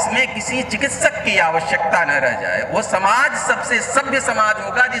जिसमें किसी चिकित्सक की आवश्यकता न रह जाए। वो समाज सबसे सभ्य समाज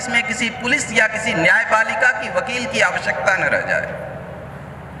होगा जिसमें किसी पुलिस या किसी न्यायपालिका की वकील की आवश्यकता न रह जाए।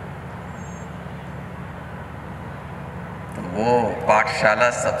 तो वो पाठशाला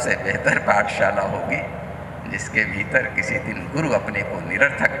सबसे बेहतर पाठशाला होगी जिसके भीतर किसी दिन गुरु अपने को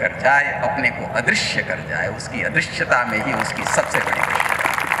निरर्थक कर जाए, अपने को अदृश्य कर जाए। उसकी अदृश्यता में ही उसकी सबसे बड़ी दृश्यता।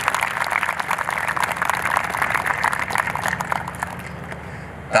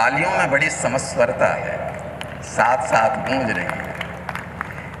 तालियों में बड़ी समस्वरता है, साथ साथ गूंज रही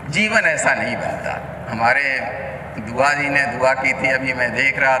है। जीवन ऐसा नहीं बनता। हमारे दुआ जी ने दुआ की थी, अभी मैं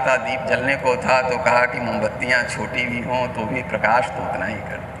देख रहा था, दीप जलने को था तो कहा कि मोमबत्तियां छोटी भी हों तो भी प्रकाश तो उतना ही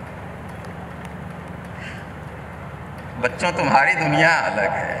करती। बच्चों, तुम्हारी दुनिया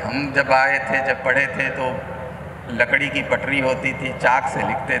अलग है। हम जब आए थे, जब पढ़े थे तो लकड़ी की पटरी होती थी, चाक से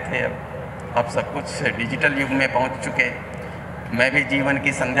लिखते थे। अब सब कुछ डिजिटल युग में पहुंच चुके। मैं भी जीवन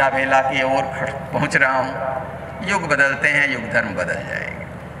की संध्या बेला की ओर पहुंच रहा हूं। युग बदलते हैं, युग धर्म बदल जाएंगे,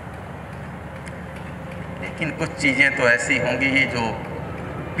 लेकिन कुछ चीज़ें तो ऐसी होंगी ही जो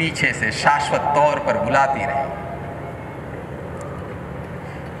पीछे से शाश्वत तौर पर बुलाती रहेंगी।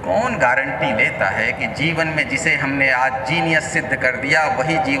 कौन गारंटी लेता है कि जीवन में जिसे हमने आज जीनियस सिद्ध कर दिया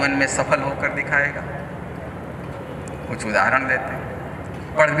वही जीवन में सफल होकर दिखाएगा? कुछ उदाहरण देते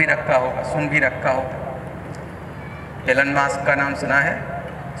हैं। पढ़ भी रखा होगा, सुन भी रखा होगा। एलन मास्क का नाम सुना है?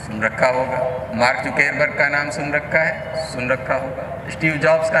 सुन रखा होगा। मार्क जुकरबर्ग का नाम सुन रखा है? सुन रखा होगा। स्टीव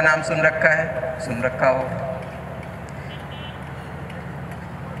जॉब्स का नाम सुन रखा है? सुन रखा होगा।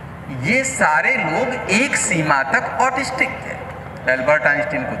 ये सारे लोग एक सीमा तक ऑटिस्टिक थे। एल्बर्ट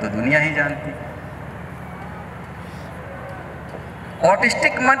आइंस्टीन को तो दुनिया ही जानती।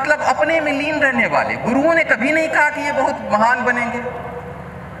 ऑटिस्टिक मतलब अपने में लीन रहने वाले। गुरुओं ने कभी नहीं कहा कि ये बहुत महान बनेंगे,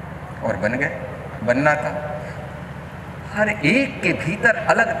 और बन गए। बनना था। हर एक के भीतर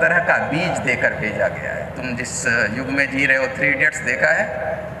अलग तरह का बीज देकर भेजा गया है। तुम जिस युग में जी रहे हो, 3 इडियट्स देखा है?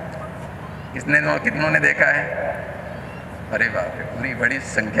 कितनों ने देखा है? अरे बाप रे, पूरी बड़ी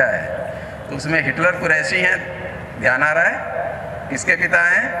संख्या है। तो उसमें हिटलर कुरैशी हैं, ध्यान आ रहा है? किसके पिता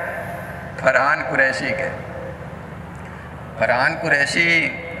हैं? फरहान कुरैशी के। फरहान कुरैशी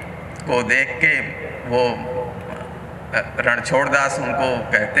को देख के वो रणछोड़ दास उनको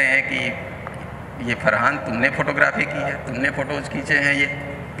कहते हैं कि ये फरहान, तुमने फोटोग्राफी की है, तुमने फ़ोटोज़ खींचे हैं, ये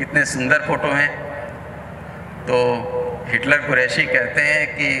कितने सुंदर फ़ोटो हैं। तो हिटलर कुरैशी कहते हैं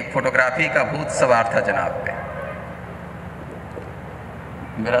कि फ़ोटोग्राफी का भूत सवार था जनाब पे।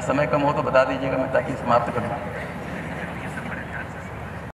 मेरा समय कम हो तो बता दीजिएगा, मैं ताकि समाप्त कर दूँ।